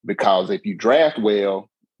 because if you draft well,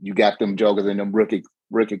 you got them jokers in them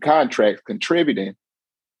rookie contracts contributing,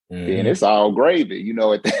 then it's all gravy, you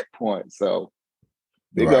know, at that point. So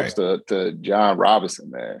big ups to John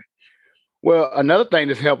Robinson, man. Well, another thing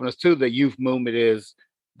that's helping us too, the youth movement, is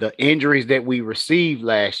the injuries that we received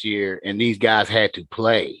last year, and these guys had to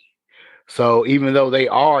play. So even though they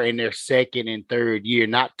are in their 2nd and 3rd year,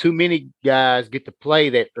 not too many guys get to play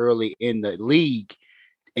that early in the league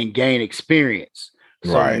and gain experience.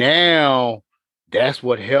 So now that's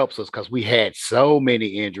what helps us, because we had so many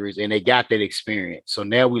injuries and they got that experience. So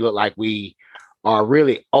now we look like we are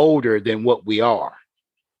really older than what we are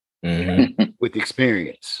with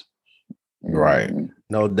experience. Right.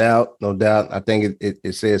 No doubt. I think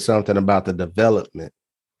it says something about the development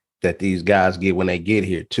that these guys get when they get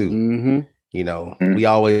here too. You know, we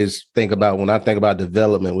always think about, when I think about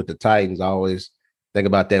development with the Titans, I always think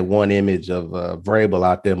about that one image of Vrabel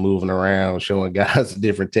out there moving around, showing guys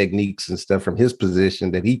different techniques and stuff from his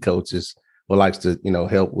position that he coaches or likes to, you know,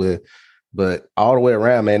 help with. But all the way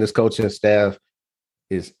around, man, this coaching staff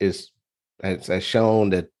has shown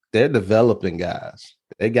that they're developing guys.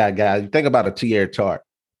 They got guys. You think about a T.R. Tart.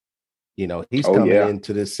 You know, he's coming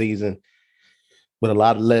into this season with a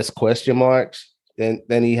lot less question marks than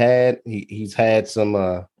he had. He's had some.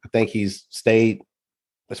 I think he's stayed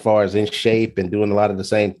as far as in shape and doing all the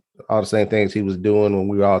same things he was doing when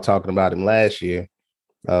we were all talking about him last year.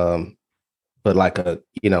 But like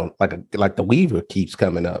the Weaver keeps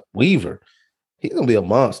coming up. Weaver, he's gonna be a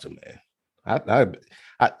monster, man. I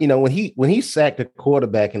when he sacked the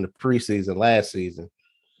quarterback in the preseason last season,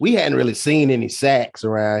 we hadn't really seen any sacks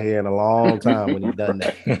around here in a long time when he done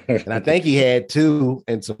that. And I think he had 2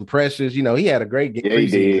 and some pressures. You know, he had a great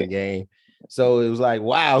preseason game. So it was like,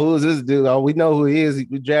 wow, who is this dude? Oh, we know who he is.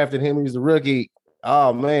 We drafted him. He's a rookie.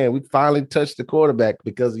 Oh man, we finally touched the quarterback,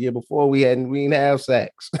 because the year before we didn't have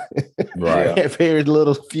sacks. Right. We had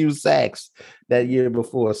very few sacks that year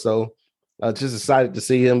before. So just excited to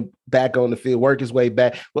see him back on the field, work his way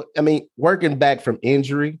back. Well, I mean, working back from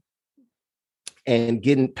injury and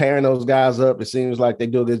pairing those guys up. It seems like they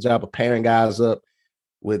do a good job of pairing guys up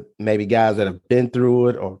with maybe guys that have been through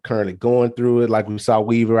it or currently going through it. Like we saw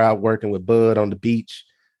Weaver out working with Bud on the beach.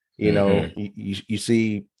 You know, you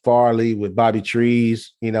see Farley with Bobby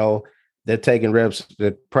Trees. You know, they're taking reps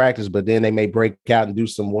at practice, but then they may break out and do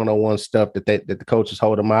some one-on-one stuff that the coaches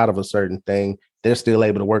hold them out of a certain thing. They're still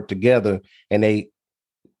able to work together, and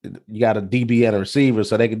you got a DB and a receiver,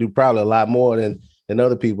 so they can do probably a lot more than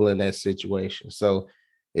other people in that situation. So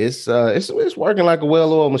it's working like a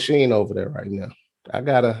well-oiled machine over there right now.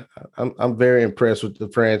 I'm very impressed with the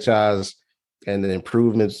franchise and the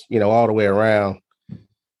improvements, you know, all the way around.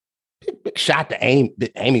 Shot to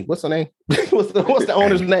Amy. What's her name? what's the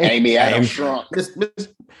owner's name? Amy Adams Strunk.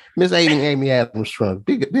 Miss Amy Adams Strunk.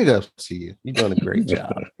 Big ups to you. You're doing a great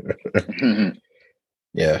job.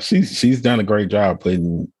 Yeah, she's done a great job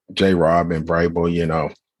putting J-Rob and Vrabel. You know,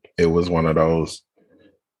 it was one of those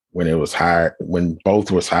when it was hired, when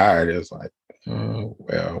both was hired, it was like, oh,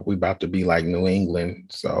 well, we about to be like New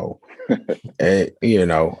England. So, you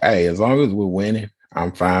know, hey, as long as we're winning,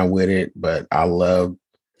 I'm fine with it. But I love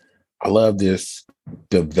this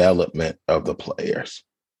development of the players.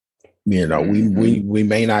 You know, we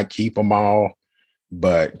may not keep them all,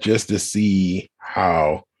 but just to see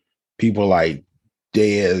how people like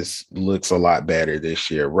Dez looks a lot better this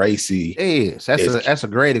year. Racy that's a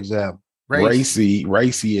great example.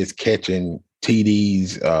 Racy is catching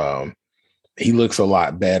TDs. He looks a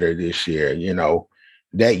lot better this year. You know,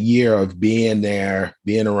 that year of being there,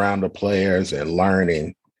 being around the players and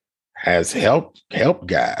learning has helped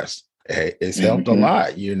guys. It's helped a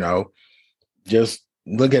lot. You know, just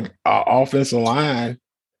look at our offensive line.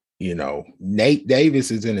 You know, Nate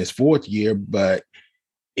Davis is in his 4th year, but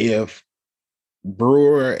if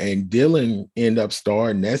Brewer and Dillon end up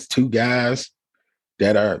starting, that's 2 guys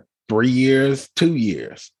that are 3 years, 2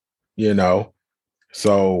 years, you know.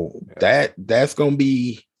 So that's gonna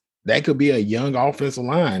be, that could be a young offensive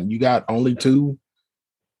line. You got only 2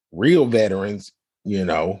 real veterans, you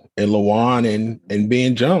know, in Lewan and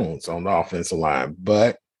Ben Jones on the offensive line.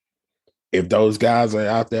 But if those guys are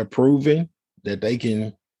out there proving that they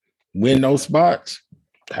can win those spots,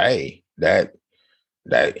 hey,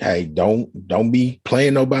 hey, don't be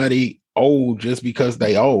playing nobody old just because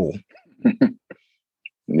they old.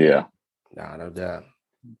 Yeah. No doubt.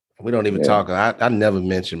 We don't even talk. I never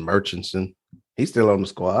mentioned Murchison. He's still on the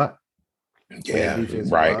squad. Yeah,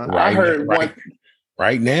 right. I heard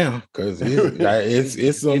right now because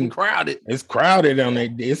it's getting crowded. It's crowded on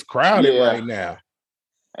it. It's crowded right now.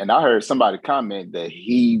 And I heard somebody comment that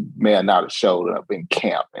he may not have showed up in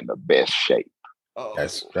camp in the best shape. Oh,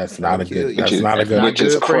 that's not a good. That's not a good. Which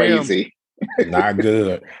is crazy. Not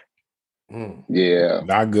good. Yeah,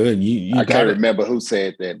 not good. I can't remember who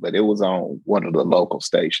said that, but it was on one of the local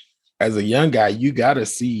stations. As a young guy, you got to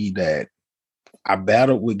see that I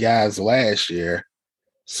battled with guys last year,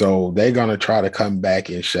 so they're gonna try to come back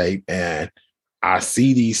in shape. And I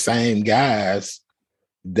see these same guys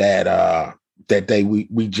that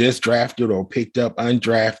we just drafted or picked up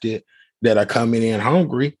undrafted that are coming in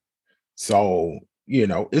hungry. So, you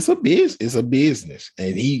know, it's a business.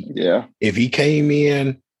 And if he came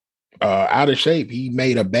in out of shape, he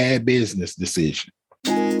made a bad business decision.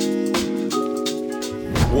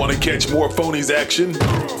 Want to catch more Phonies action?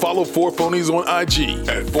 Follow 4 Phonies on IG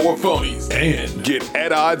at 4 Phonies and get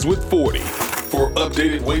at odds with 40 for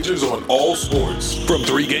updated wagers on all sports, from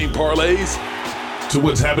 3-game parlays to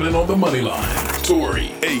what's happening on the money line.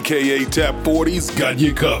 Tori, aka Tap 40's, got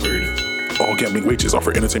you covered. All gambling wagers are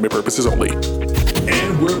for entertainment purposes only.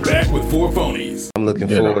 And we're back with 4 Phonies. I'm looking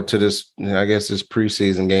forward to this, I guess, this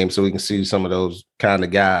preseason game so we can see some of those kind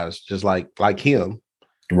of guys just like him.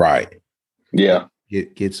 Right. Yeah.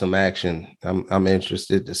 Get some action. I'm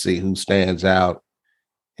interested to see who stands out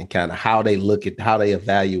and kind of how they look at, how they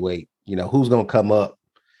evaluate, you know, who's going to come up,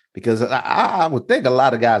 because I would think a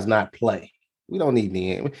lot of guys not play. We don't need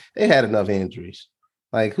they had enough injuries.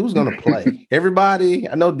 Like, who's going to play? Everybody.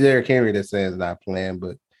 I know Derrick Henry that says not playing,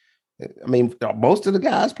 but I mean, most of the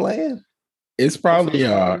guys playing. It's probably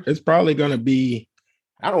going to be.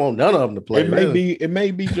 I don't want none of them to play. It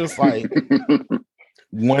may be just like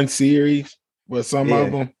one series with some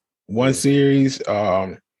of them. One series,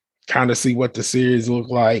 kind of see what the series look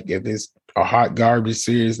like. If it's a hot garbage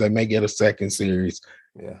series, they may get a second series.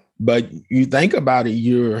 Yeah. But you think about it,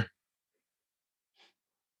 you're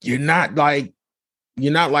not like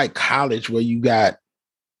college where you got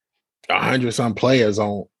 100-some players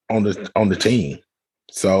on the team.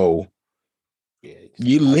 So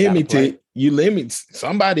you limit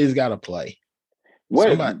somebody's got to play.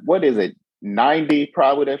 What is it? 90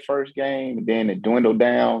 probably that first game, and then it dwindled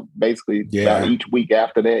down basically about each week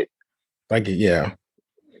after that.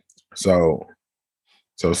 So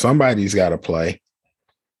somebody's got to play.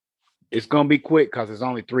 It's gonna be quick because it's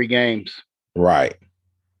only 3 games. Right.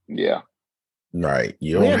 Yeah. Right.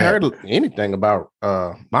 You haven't heard anything about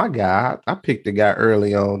my guy. I picked a guy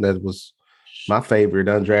early on that was my favorite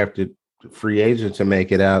undrafted free agent to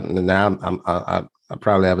make it out, and now I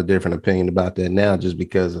probably have a different opinion about that now just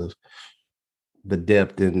because of the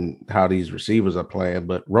depth in how these receivers are playing.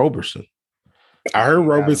 But Roberson, I heard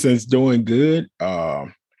Roberson's doing good.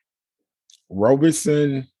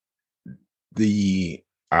 Roberson,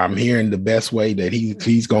 I'm hearing the best way that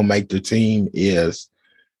he's gonna make the team is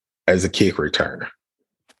as a kick returner.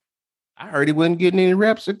 I heard he wasn't getting any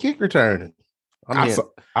reps at kick returning. I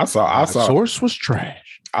saw source was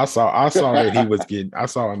trash. I saw that he was getting. I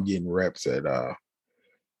saw him getting reps at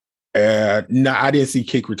No, I didn't see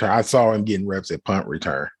kick return. I saw him getting reps at punt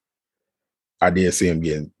return. I did see him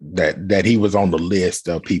getting that he was on the list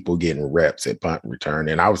of people getting reps at punt return.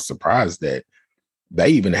 And I was surprised that they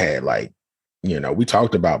even had we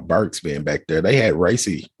talked about Burks being back there. They had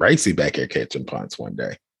Racy back here catching punts one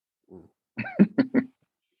day. Team.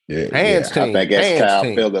 I think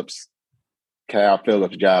it's Kyle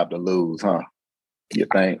Phillips' job to lose, huh? You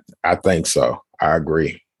think? I think so. I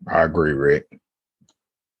agree, Rick.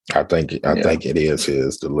 I think it is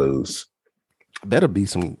his to lose. Better be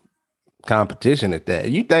some competition at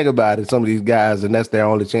that. You think about it, some of these guys, and that's their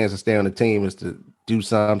only chance to stay on the team is to do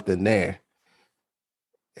something there.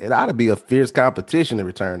 It ought to be a fierce competition to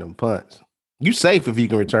return them punts. You safe if you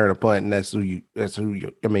can return a punt, and that's who you.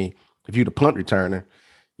 I mean, if you're the punt returner,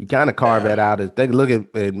 you kind of carve that out. They look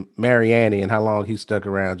at Mariani and how long he stuck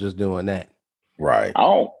around just doing that. Right.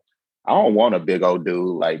 I don't want a big old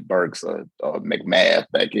dude like Burks or McMath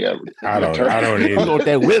back here. I don't either. You want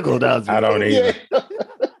that wiggle, does it? I don't either.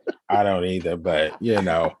 I don't either, but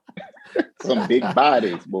some big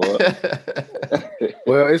bodies, boy.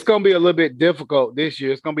 Well, it's going to be a little bit difficult this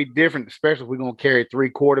year. It's going to be different, especially if we're going to carry 3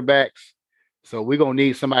 quarterbacks. So we're going to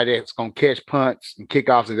need somebody that's going to catch punts and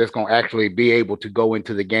kickoffs and that's going to actually be able to go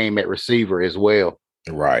into the game at receiver as well.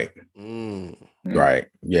 Right. Right.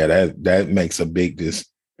 Yeah, that makes a big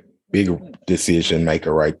decision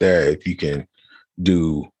maker right there. If you can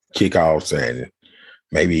do kickoffs and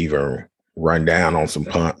maybe even run down on some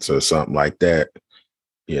punts or something like that,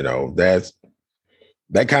 that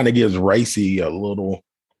kind of gives Racy a little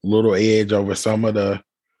edge over some of the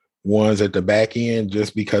ones at the back end,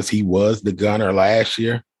 just because he was the gunner last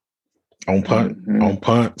year on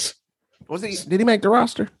punts. Did he make the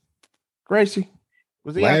roster? Racy?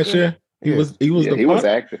 Was he last year? He was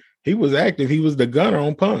active. He was active. He was the gunner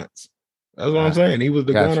on punts. That's what I'm saying. He was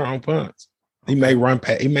the gunner on punts. He may run.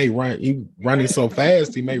 He running so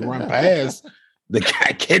fast. He may run past the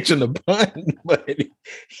guy catching the punt, but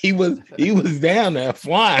he was down there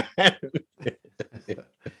flying.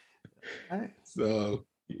 So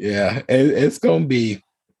yeah, it's gonna be.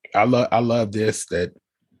 I love this, that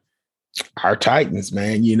our Titans,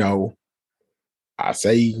 man. I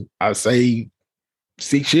say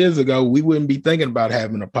 6 years ago we wouldn't be thinking about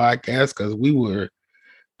having a podcast because we were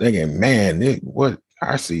thinking, man, what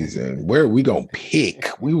our season? Where are we gonna pick?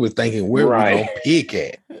 We were thinking where we gonna pick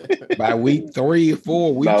at by week 3 or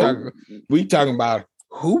 4. We talking about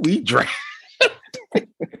who we draft.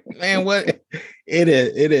 Man, what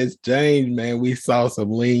it has changed, man. We saw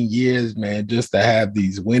some lean years, man, just to have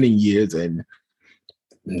these winning years, and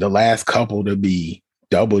the last couple to be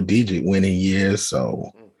double-digit winning years.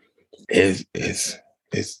 So it's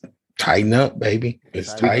tighten up, baby.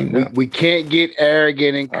 It's tighten up. We can't get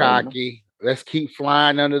arrogant and cocky. Let's keep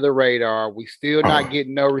flying under the radar. We still not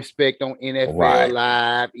getting no respect on NFL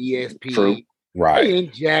Live, ESPN. True. Right. They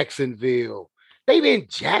in Jacksonville.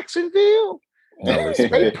 No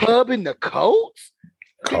they pubbing the Colts.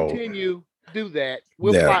 Cold. Continue, do that.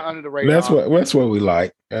 We'll fly under the radar. That's what we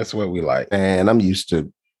like. That's what we like. And I'm used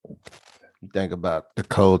to think about the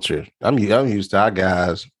culture. I'm used to our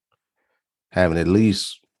guys having at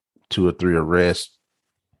least 2 or 3 arrests.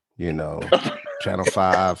 Channel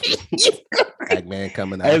 5, Pac-Man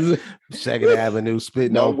coming out, Second Avenue,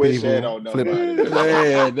 spitting on people, flipping.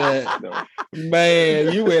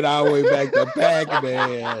 Man, you went all the way back to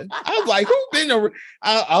Pac-Man. I was like, who been the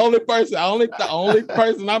only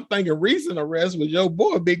person I'm thinking recent arrest was your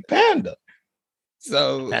boy Big Panda.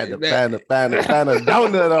 So Panda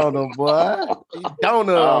donut on them, boy.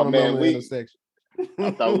 Donut on them intersection.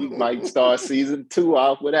 I thought we might start season 2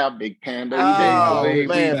 off without Big Panda. Panda.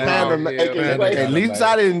 At least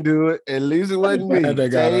I didn't do it. At least it wasn't me.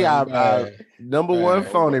 Number one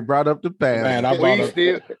phony brought up the Panda. We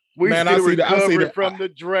still recovering from the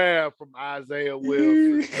draft from Isaiah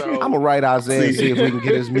Wilson. So. I'm gonna write Isaiah and see if we can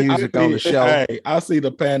get his music on the show. Hey, I see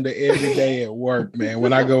the Panda every day at work, man.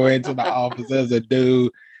 When I go into the office as a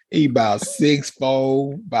dude, he about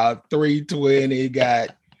 6'4", about 320,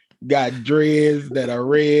 got dreads that are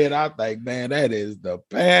red. I think, man, that is the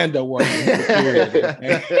Panda working security.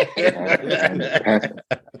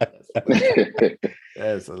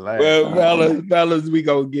 That's hilarious. Well, fellas, we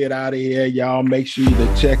gonna get out of here. Y'all make sure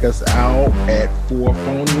to check us out at 4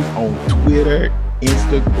 Phonies on Twitter,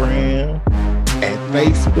 Instagram, and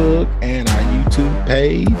Facebook, and our YouTube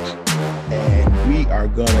page. And we are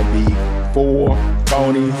gonna be 4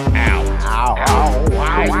 Phonies out. Ow, ow,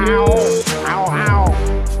 ow, ow, ow, ow.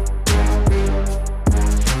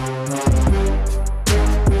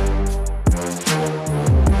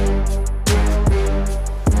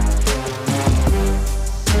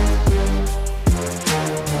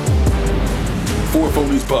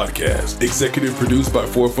 Phonies podcast, executive produced by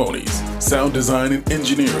Four Phonies, sound design and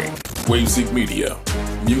engineering, WaveSync Media,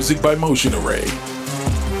 music by Motion Array.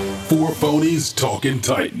 Four Phonies Talking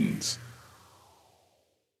Titans.